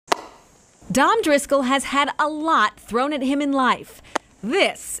Dom Driscoll has had a lot thrown at him in life.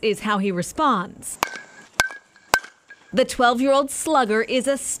 This is how he responds. The 12-year-old slugger is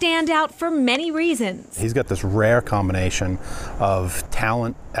a standout for many reasons. He's got this rare combination of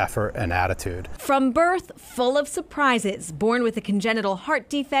talent, effort, and attitude. From birth, full of surprises. Born with a congenital heart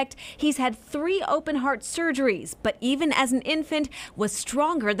defect, he's had 3 open heart surgeries, but even as an infant, was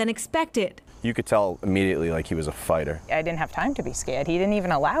stronger than expected. You could tell immediately like he was a fighter. I didn't have time to be scared. He didn't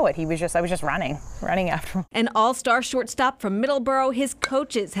even allow it. I was just running after him. An all-star shortstop from Middleborough, his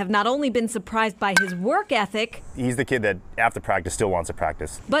coaches have not only been surprised by his work ethic. He's the kid that after practice still wants to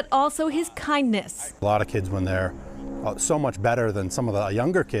practice. But also his kindness. A lot of kids, when they're so much better than some of the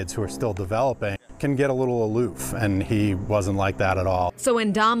younger kids who are still developing, can get a little aloof, and he wasn't like that at all. So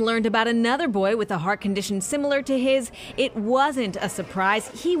when Dom learned about another boy with a heart condition similar to his, it wasn't a surprise.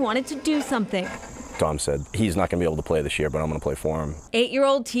 He wanted to do something. Dom said he's not going to be able to play this year, but I'm going to play for him.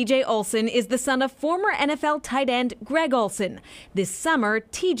 8-year-old TJ Olson is the son of former NFL tight end Greg Olson. This summer,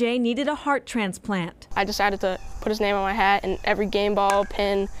 TJ needed a heart transplant. I decided to put his name on my hat, and every game ball,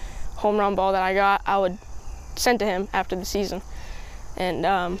 pin, home run ball that I got, I would send to him after the season. And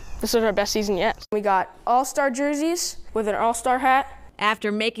this was our best season yet. We got all-star jerseys with an all-star hat.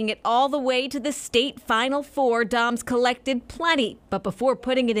 After making it all the way to the state Final Four, Dom's collected plenty. But before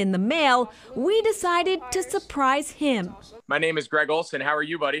putting it in the mail, we decided to surprise him. My name is Greg Olson. How are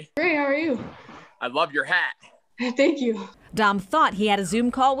you, buddy? Great, how are you? I love your hat. Thank you. Dom thought he had a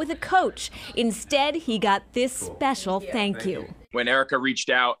Zoom call with a coach. Instead, he got this special thank you. When Erica reached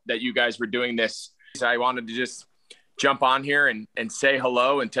out that you guys were doing this, I wanted to just jump on here and say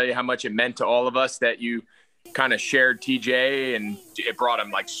hello and tell you how much it meant to all of us that you kind of shared TJ, and it brought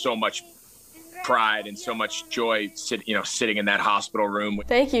him like so much pride and so much joy sitting in that hospital room.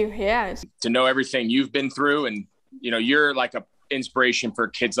 Thank you, yeah. To know everything you've been through, and you're like an inspiration for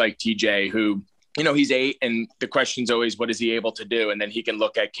kids like TJ who, he's 8, and the question's always, what is he able to do? And then he can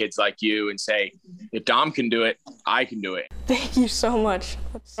look at kids like you and say, if Dom can do it, I can do it. Thank you so much.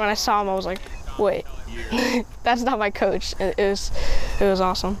 When I saw him, I was like, wait, that's not my coach. It was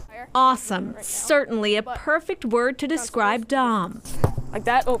awesome. Awesome. Certainly a perfect word to describe Dom. Like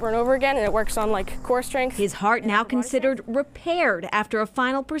that over and over again, and it works on like core strength. His heart now considered repaired after a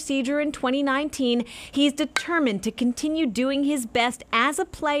final procedure in 2019. He's determined to continue doing his best as a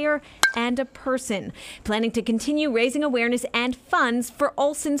player and a person, planning to continue raising awareness and funds for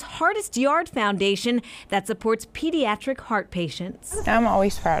Olson's Hardest Yard Foundation that supports pediatric heart patients. I'm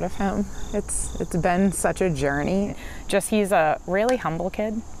always proud of him. It's been such a journey. He's a really humble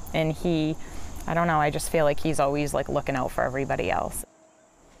kid, and I don't know, I just feel like he's always like looking out for everybody else.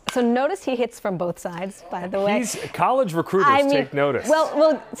 So notice he hits from both sides, by the way. College recruiters take notice.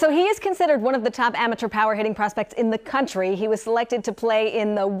 Well, so he is considered one of the top amateur power hitting prospects in the country. He was selected to play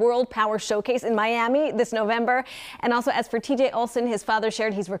in the World Power Showcase in Miami this November. And also, as for TJ Olson, his father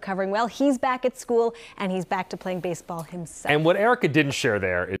shared he's recovering well. He's back at school, and he's back to playing baseball himself. And what Erica didn't share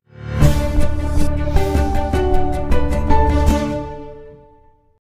there is